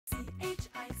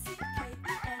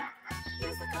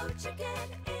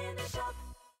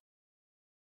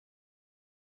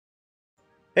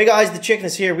Hey guys, the Chicken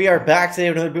is here. We are back today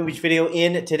with another Boom Beach video.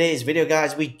 In today's video,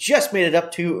 guys, we just made it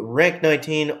up to rank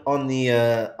 19 on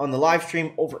the live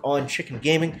stream over on Chicken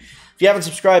Gaming. If you haven't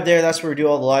subscribed there, that's where we do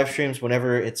all the live streams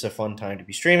whenever it's a fun time to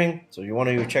be streaming. So if you want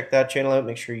to check that channel out,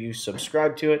 make sure you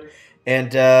subscribe to it.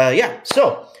 And yeah,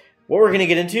 so what we're going to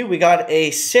get into, we got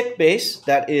a sick base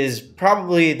that is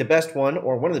probably the best one,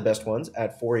 or one of the best ones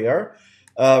at 4ER.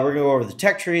 We're going to go over the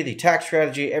tech tree, the attack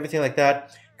strategy, everything like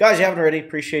that. Guys, you haven't already,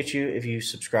 appreciate you if you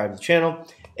subscribe to the channel.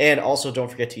 And also, don't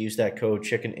forget to use that code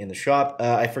CHICKEN in the shop.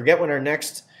 I forget when our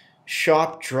next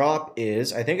shop drop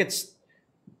is. I think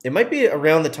it might be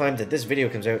around the time that this video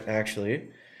comes out, actually.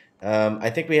 I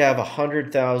think we have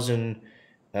 100,000...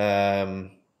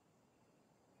 or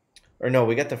no,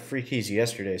 we got the free keys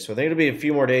yesterday. So I think it'll be a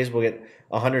few more days. We'll get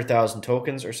 100,000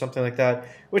 tokens or something like that.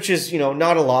 Which is, you know,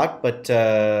 not a lot, but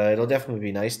it'll definitely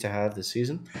be nice to have this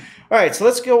season. All right, so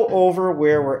let's go over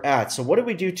where we're at. So what did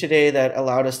we do today that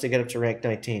allowed us to get up to rank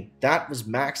 19? That was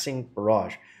maxing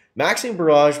Barrage. Maxing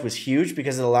Barrage was huge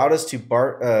because it allowed us to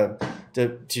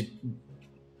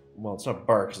well, it's not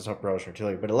bar because it's not Barrage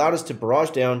Artillery, but it allowed us to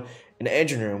barrage down an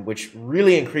engine room, which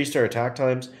really increased our attack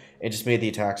times and just made the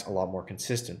attacks a lot more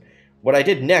consistent. What I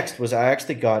did next was I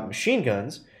actually got machine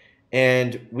guns,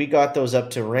 and we got those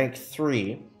up to rank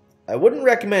 3. I wouldn't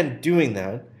recommend doing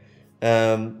that.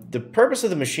 The purpose of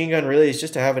the machine gun really is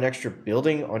just to have an extra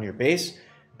building on your base.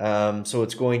 So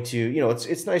it's going to, you know,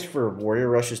 it's nice for warrior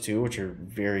rushes too, which are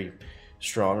very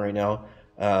strong right now.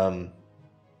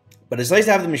 But it's nice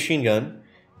to have the machine gun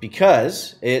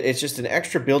because it's just an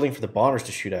extra building for the bombers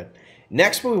to shoot at.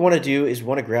 Next, what we want to do is we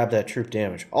want to grab that troop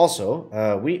damage.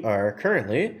 Also, we are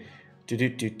currently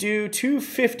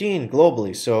 215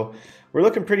 globally, so we're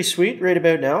looking pretty sweet right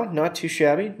about now. Not too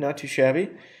shabby, not too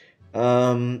shabby.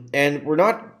 And we're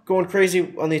not going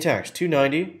crazy on the attacks.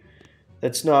 290.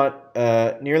 That's not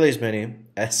nearly as many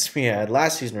as we had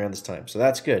last season around this time, so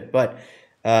that's good. But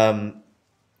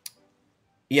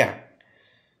yeah,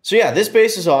 so yeah, this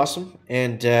base is awesome,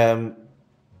 and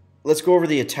let's go over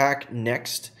the attack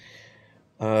next.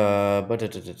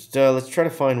 Let's try to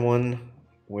find one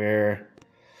where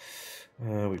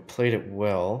we played it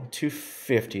well.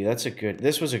 250. That's a good.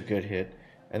 This was a good hit.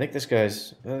 I think this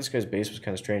guy's base was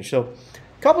kind of strange. So,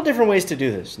 a couple different ways to do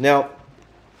this. Now,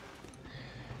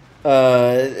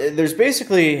 there's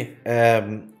basically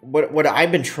what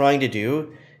I've been trying to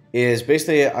do is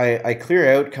basically I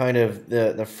clear out kind of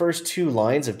the first 2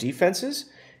 lines of defenses,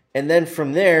 and then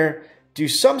from there do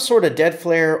some sort of dead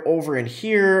flare over in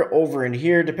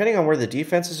here, depending on where the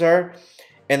defenses are.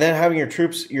 And then having your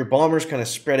troops, your bombers kind of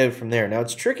spread out from there. Now,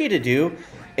 it's tricky to do,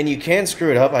 and you can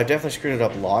screw it up. I've definitely screwed it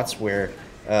up lots where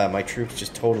my troops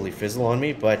just totally fizzle on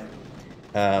me. But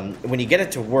when you get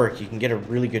it to work, you can get a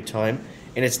really good time.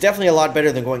 And it's definitely a lot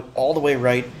better than going all the way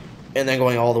right and then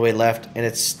going all the way left. And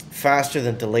it's faster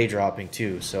than delay dropping,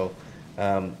 too. So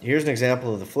here's an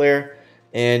example of the flare.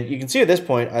 And you can see at this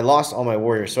point, I lost all my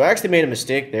warriors. So I actually made a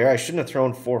mistake there. I shouldn't have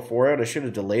thrown 4-4 out. I should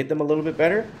have delayed them a little bit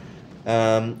better.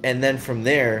 And then from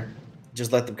there,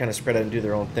 just let them kind of spread out and do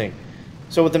their own thing.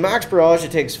 So with the max barrage,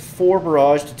 it takes 4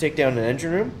 barrage to take down an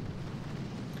engine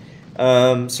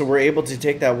room. So we're able to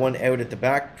take that one out at the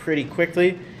back pretty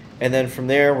quickly. And then from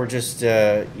there, we're just,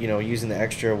 you know, using the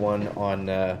extra one on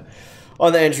the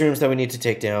engine rooms that we need to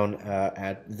take down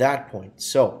at that point.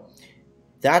 So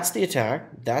that's the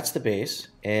attack. That's the base.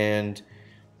 And,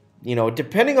 you know,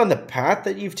 depending on the path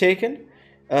that you've taken,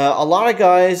 a lot of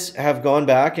guys have gone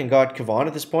back and got Kavan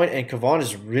at this point, and Kavan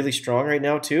is really strong right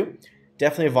now too.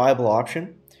 Definitely a viable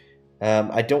option.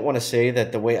 I don't want to say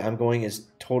that the way I'm going is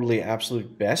totally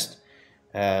absolute best,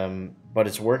 but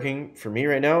it's working for me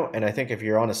right now, and I think if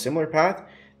you're on a similar path,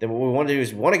 then what we want to do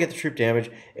is we want to get the troop damage,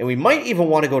 and we might even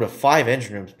want to go to 5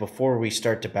 engine rooms before we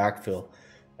start to backfill.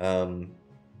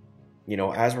 You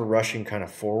know, as we're rushing kind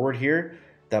of forward here,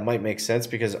 that might make sense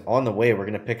because on the way we're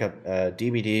going to pick up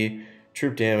DBD,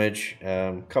 troop damage,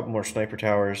 a couple more sniper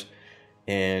towers,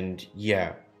 and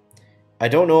yeah, I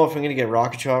don't know if I'm going to get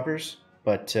rocket choppers,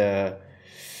 but yeah,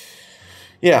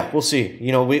 we'll see.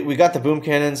 You know, we got the boom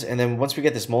cannons, and then once we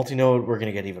get this multi-node, we're going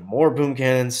to get even more boom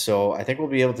cannons, so I think we'll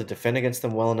be able to defend against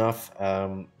them well enough,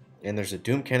 and there's a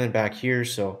doom cannon back here,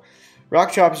 so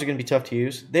rocket choppers are going to be tough to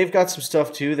use. They've got some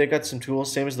stuff too. They've got some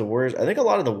tools, same as the warriors. I think a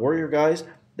lot of the warrior guys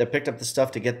that picked up the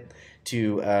stuff to get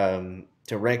to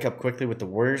rank up quickly with the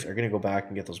warriors are going to go back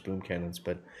and get those boom cannons.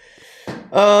 But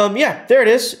yeah, there it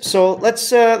is. So let's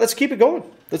keep it going.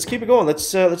 Let's keep it going.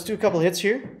 Let's do a couple hits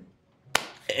here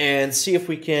and see if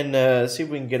we can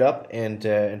get up and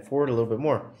forward a little bit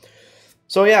more.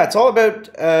 So yeah, it's all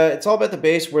about the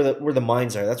base where the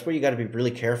mines are. That's where you got to be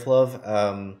really careful of,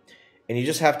 and you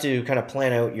just have to kind of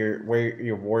plan out where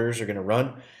your warriors are going to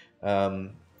run.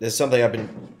 This is something I've been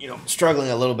struggling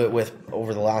a little bit with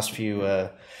over the last few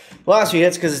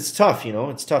hits because it's tough.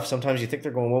 It's tough. Sometimes you think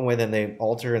they're going one way, then they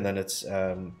alter, and then it's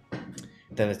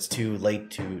too late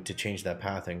to change that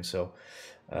pathing. So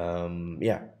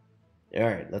yeah, all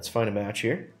right, let's find a match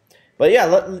here. But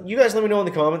yeah, you guys let me know in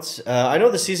the comments. I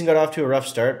know the season got off to a rough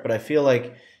start, but I feel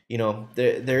like,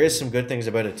 there is some good things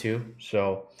about it too.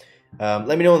 So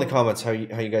let me know in the comments how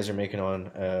you guys are making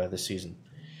on this season.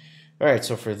 All right,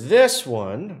 so for this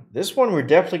one we're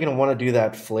definitely going to want to do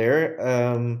that flare.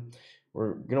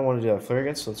 We're going to want to do that flare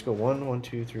again. So let's go 1,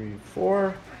 2, 3,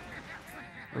 4.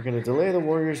 We're going to delay the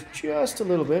warriors just a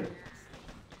little bit.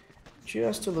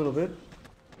 Just a little bit.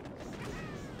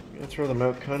 I'm going to throw them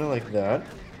out kind of like that.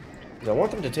 I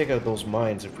want them to take out those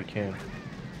mines if we can.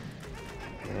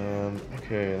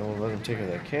 Okay, then we'll let them take out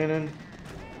that cannon.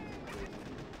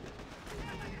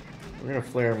 We're going to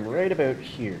flare them right about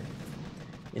here.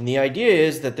 And the idea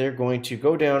is that they're going to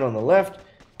go down on the left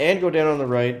and go down on the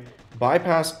right,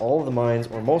 bypass all of the mines,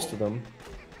 or most of them.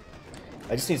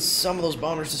 I just need some of those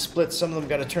bombers to split. Some of them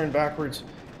got to turn backwards.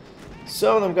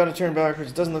 Some of them got to turn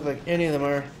backwards. It doesn't look like any of them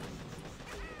are.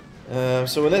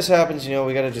 So when this happens,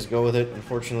 we got to just go with it,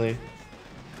 unfortunately.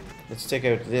 Let's take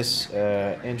out this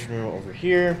engine room over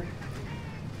here.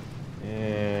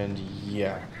 And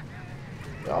yeah.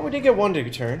 Oh, we did get one to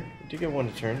turn. We did get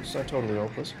one to turn. It's not totally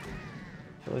hopeless.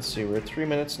 So let's see, we're at 3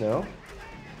 minutes now.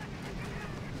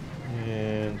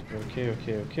 And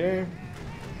okay.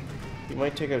 He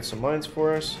might take out some mines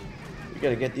for us. We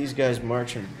got to get these guys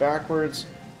marching backwards.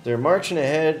 They're marching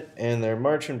ahead, and they're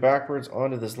marching backwards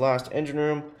onto this last engine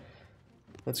room.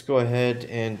 Let's go ahead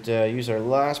and use our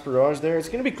last barrage there. It's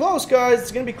going to be close, guys.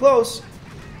 It's going to be close.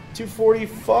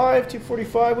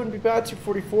 245 wouldn't be bad.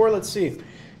 244, let's see.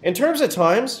 In terms of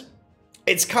times,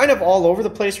 it's kind of all over the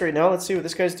place right now. Let's see what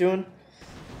this guy's doing.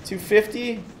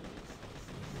 250.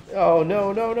 Oh, no.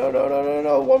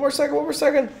 One more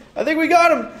second. I think we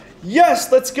got him.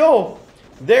 Yes, let's go.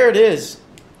 There it is.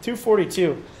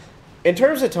 242. In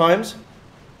terms of times,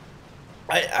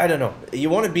 I don't know. You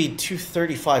want to be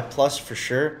 235 plus for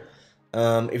sure.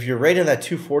 If you're right in that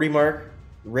 240 mark,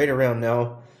 right around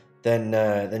now,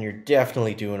 then you're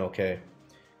definitely doing okay.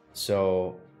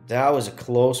 So that was a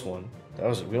close one.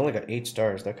 We only got 8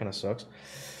 stars. That kind of sucks.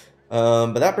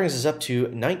 But that brings us up to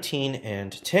 19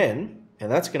 and 10, and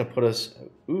that's going to put us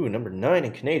number 9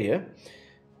 in Canada.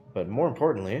 But more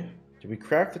importantly, did we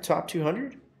crack the top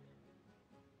 200?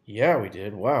 Yeah, we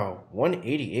did. Wow,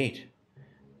 188.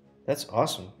 That's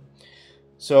awesome.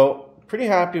 So, pretty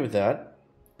happy with that.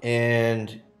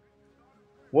 And,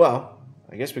 well,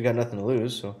 I guess we got nothing to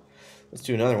lose, so let's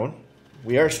do another one.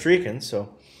 We are streaking,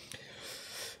 so,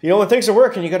 when things are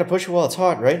working, you got to push it while it's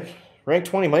hot, right? Rank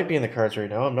 20 might be in the cards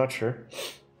right now. I'm not sure.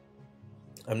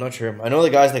 I know the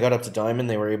guys that got up to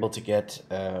Diamond, they were able to get,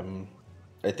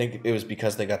 I think it was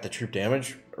because they got the troop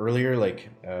damage earlier, like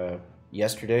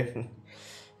yesterday.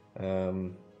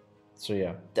 So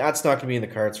yeah, that's not going to be in the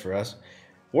cards for us.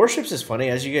 Warships is funny.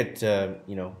 As you get,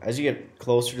 as you get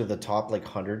closer to the top, like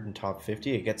 100 and top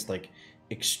 50, it gets like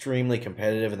extremely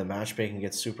competitive, and the matchmaking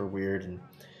gets super weird.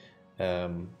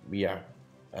 And yeah,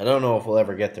 I don't know if we'll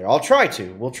ever get there. I'll try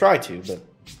to. We'll try to. But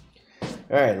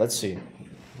all right, let's see.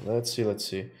 Let's see.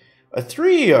 A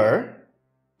 3-ER.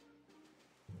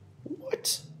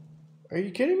 What? Are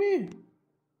you kidding me?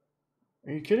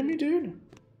 Are you kidding me, dude?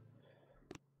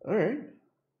 All right.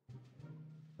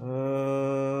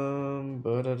 I'm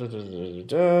gonna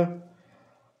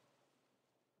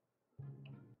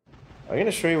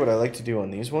show you what I like to do on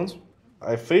these ones.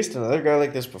 I faced another guy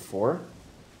like this before,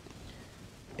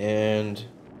 and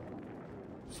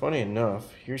funny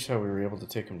enough, here's how we were able to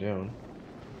take him down.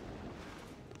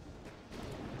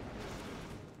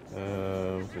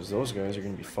 Because those guys are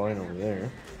gonna be fine over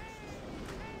there.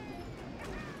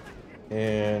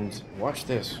 And watch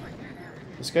this.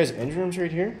 This guy's engine room's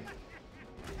right here.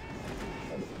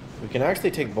 We can actually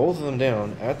take both of them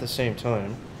down at the same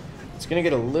time. It's going to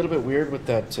get a little bit weird with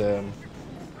that,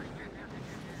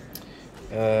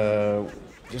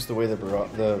 just the way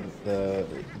the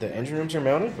engine rooms are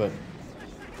mounted, but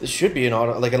this should be an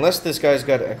auto, like, unless this guy's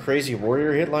got a crazy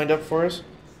warrior hit lined up for us,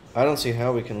 I don't see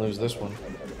how we can lose this one.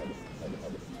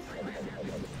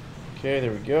 Okay,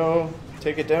 there we go.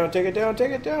 Take it down.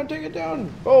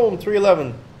 Boom,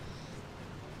 311.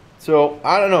 So,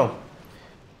 I don't know.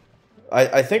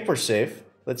 I think we're safe.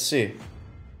 Let's see.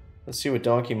 Let's see what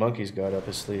Donkey Monkey's got up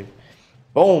his sleeve.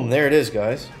 Boom, there it is,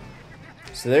 guys.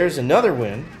 So there's another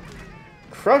win.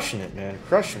 Crushing it, man.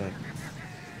 Crushing it.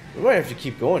 We might have to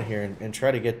keep going here and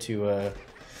try to get to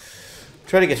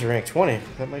rank 20.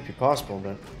 That might be possible,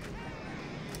 but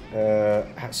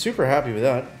super happy with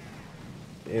that.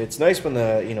 It's nice when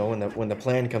the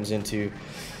plan comes into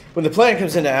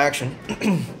action,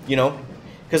 you know,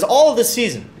 because all of this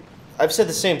season, I've said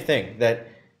the same thing, that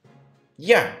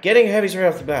yeah, getting heavies right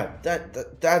off the bat,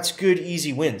 that's good,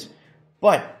 easy wins,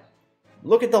 but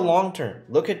look at the long term.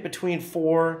 Look at between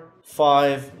 4,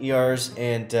 5 ERs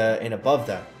and above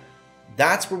that.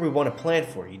 That's where we want to plan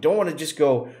for. You don't want to just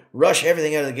go rush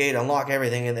everything out of the gate, unlock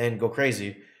everything, and then go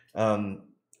crazy. When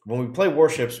we play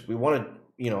Warships, we want to,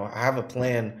 you know, have a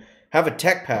plan, have a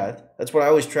tech path. That's what I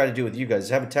always try to do with you guys,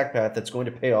 have a tech path that's going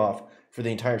to pay off for the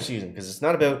entire season, because it's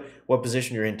not about what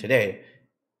position you're in today.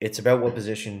 It's about what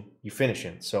position you finish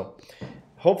in. So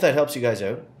hope that helps you guys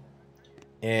out,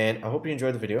 and I hope you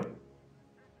enjoyed the video.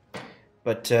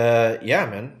 But yeah,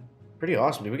 man, pretty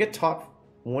awesome. Did we get top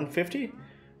 150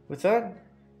 with that?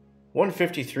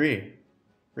 153,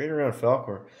 right around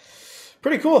Falcor.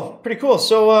 Pretty cool, pretty cool.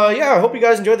 So yeah, I hope you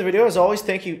guys enjoyed the video. As always,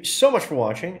 thank you so much for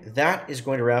watching. That is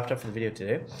going to wrap it up for the video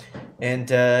today. And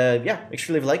yeah, make sure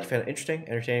to leave a like if you found it interesting,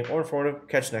 entertaining, or informative.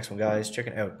 Catch the next one, guys. Check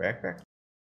it out. Back.